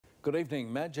Good evening.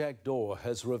 Majak Daw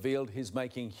has revealed he's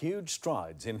making huge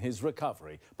strides in his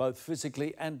recovery, both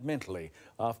physically and mentally,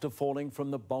 after falling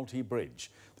from the Balti Bridge.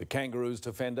 The Kangaroos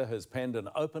defender has penned an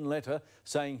open letter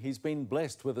saying he's been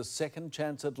blessed with a second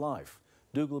chance at life.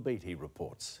 Dougal Beattie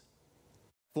reports.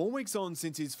 4 weeks on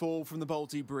since his fall from the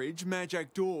Balti Bridge,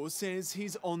 Majak Daw says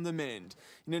he's on the mend.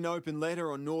 In an open letter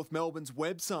on North Melbourne's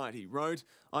website, he wrote,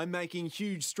 "I'm making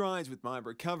huge strides with my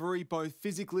recovery, both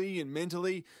physically and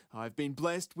mentally. I've been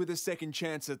blessed with a second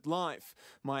chance at life.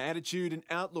 My attitude and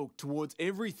outlook towards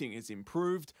everything has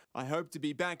improved. I hope to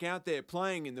be back out there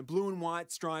playing in the blue and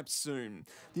white stripes soon."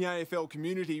 The AFL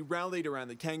community rallied around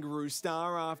the Kangaroo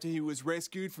star after he was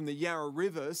rescued from the Yarra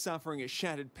River, suffering a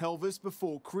shattered pelvis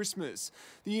before Christmas.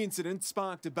 The incident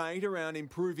sparked debate around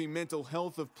improving mental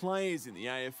health of players in the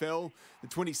AFL. The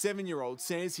 27-year-old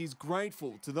says he's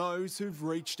grateful to those who've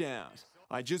reached out.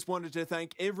 "I just wanted to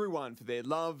thank everyone for their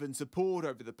love and support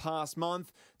over the past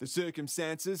month. The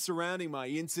circumstances surrounding my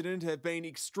incident have been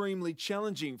extremely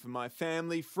challenging for my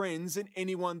family, friends and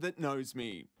anyone that knows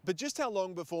me." But just how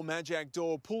long before Majak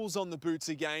Daw pulls on the boots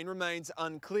again remains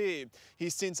unclear.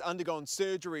 He's since undergone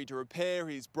surgery to repair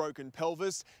his broken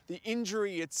pelvis, the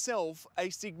injury itself a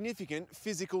significant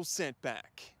physical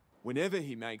setback. Whenever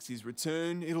he makes his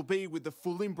return, it'll be with the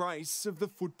full embrace of the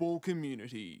football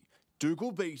community.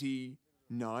 Dougal Beattie,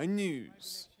 9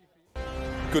 News.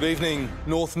 Good evening.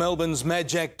 North Melbourne's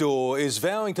Majak Daw is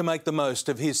vowing to make the most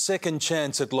of his second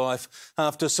chance at life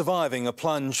after surviving a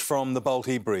plunge from the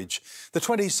Balti Bridge. The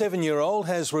 27-year-old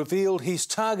has revealed he's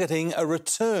targeting a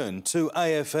return to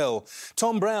AFL.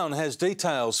 Tom Brown has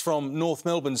details from North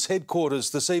Melbourne's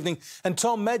headquarters this evening. And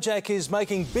Tom, Majak is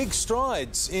making big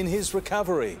strides in his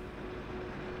recovery.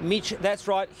 Mitch, that's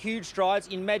right, huge strides.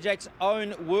 In Majak's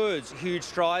own words, huge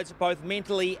strides, both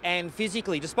mentally and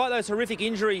physically. Despite those horrific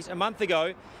injuries a month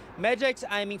ago, Majak's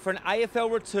aiming for an AFL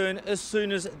return as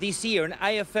soon as this year, an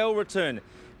AFL return.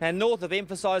 Now, North have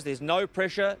emphasised there's no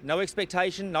pressure, no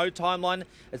expectation, no timeline.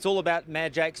 It's all about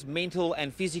Majak's mental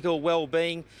and physical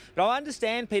well-being. But I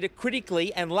understand, Peter,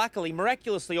 critically and luckily,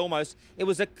 miraculously almost, it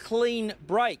was a clean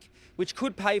break, which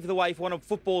could pave the way for one of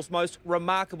football's most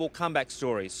remarkable comeback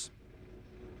stories.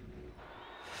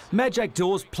 Majak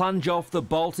Daw's plunge off the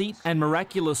Balti and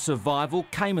miraculous survival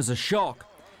came as a shock.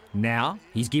 Now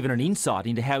he's given an insight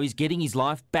into how he's getting his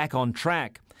life back on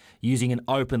track, using an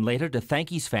open letter to thank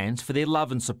his fans for their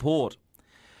love and support.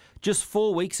 Just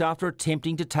 4 weeks after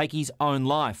attempting to take his own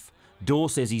life, Daw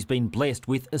says he's been blessed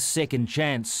with a second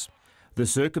chance. "The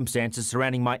circumstances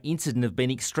surrounding my incident have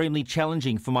been extremely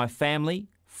challenging for my family,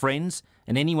 friends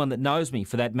and anyone that knows me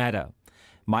for that matter.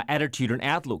 My attitude and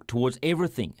outlook towards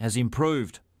everything has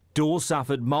improved." Daw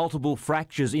suffered multiple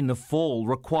fractures in the fall,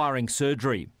 requiring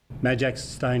surgery. Majak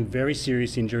sustained very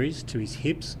serious injuries to his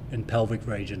hips and pelvic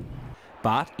region.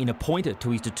 But in a pointer to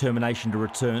his determination to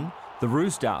return, the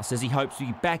Roostar says he hopes to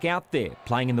be back out there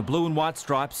playing in the blue and white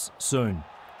stripes soon.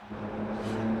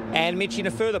 And Mitch, in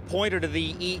a further pointer to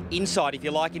the insight, if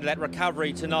you like, into that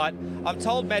recovery tonight, I'm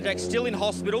told Majak's still in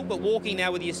hospital but walking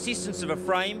now with the assistance of a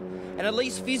frame, and at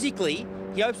least physically,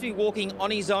 he hopes to be walking on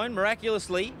his own,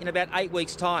 miraculously, in about 8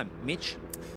 weeks' time. Mitch?